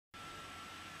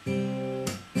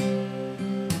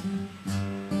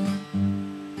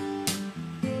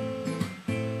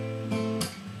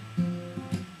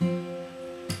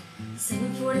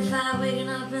waking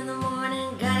up in the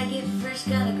morning, gotta get fresh,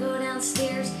 gotta go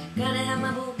downstairs, gotta have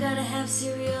my bowl, gotta have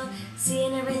cereal,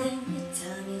 seeing everything, the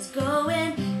time is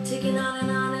going, ticking on and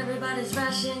on, everybody's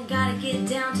rushing, gotta get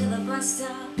down to the bus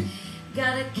stop,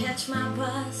 gotta catch my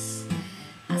bus.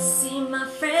 I see my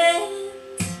friends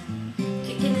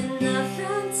kicking in the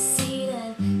front seat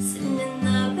and sitting in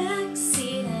the back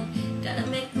seat, and gotta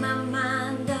make my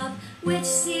mind up, which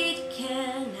seat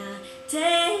can I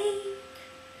take?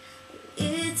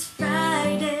 It's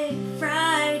Friday,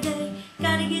 Friday,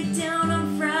 gotta get down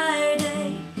on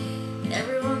Friday.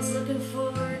 Everyone's looking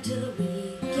forward to the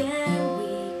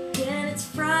weekend. It's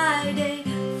Friday,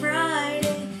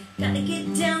 Friday, gotta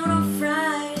get down on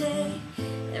Friday.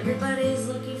 Everybody's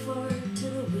looking forward to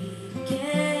the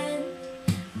weekend.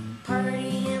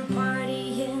 Partying,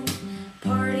 partying,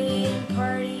 partying,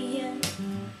 partying.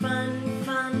 Fun,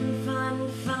 fun, fun,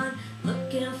 fun.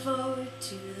 Looking forward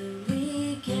to the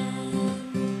weekend.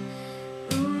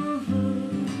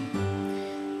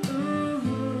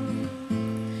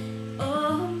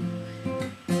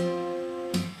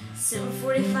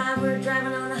 7:45, we're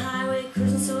driving on the highway,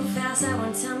 cruising so fast, I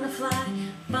want time to fly.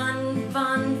 Fun,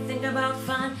 fun, think about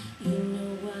fun, you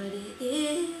know what it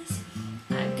is.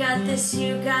 I got this,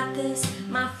 you got this,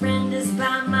 my friend is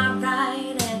by my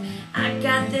right, and I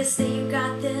got this, that you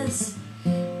got this.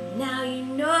 Now you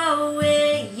know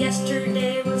it.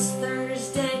 Yesterday was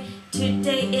Thursday,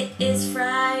 today it is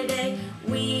Friday.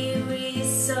 We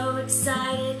so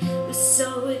excited, we're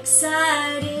so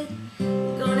excited.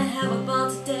 Gonna have a ball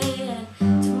today,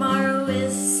 and tomorrow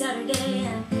is Saturday,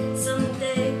 and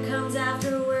someday comes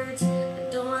afterwards. I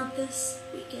don't want this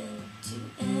weekend to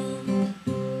end.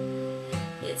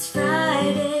 It's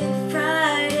Friday,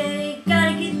 Friday,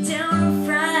 gotta get down on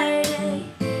Friday.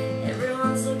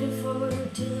 Everyone's looking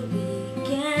forward to the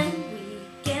weekend.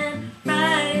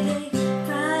 Friday,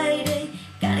 Friday,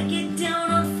 gotta get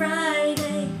down on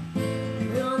Friday.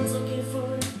 Everyone's looking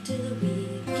forward to the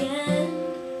weekend.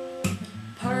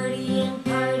 Partying,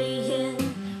 partying,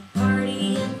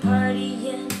 partying,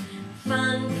 partying.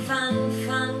 Fun, fun,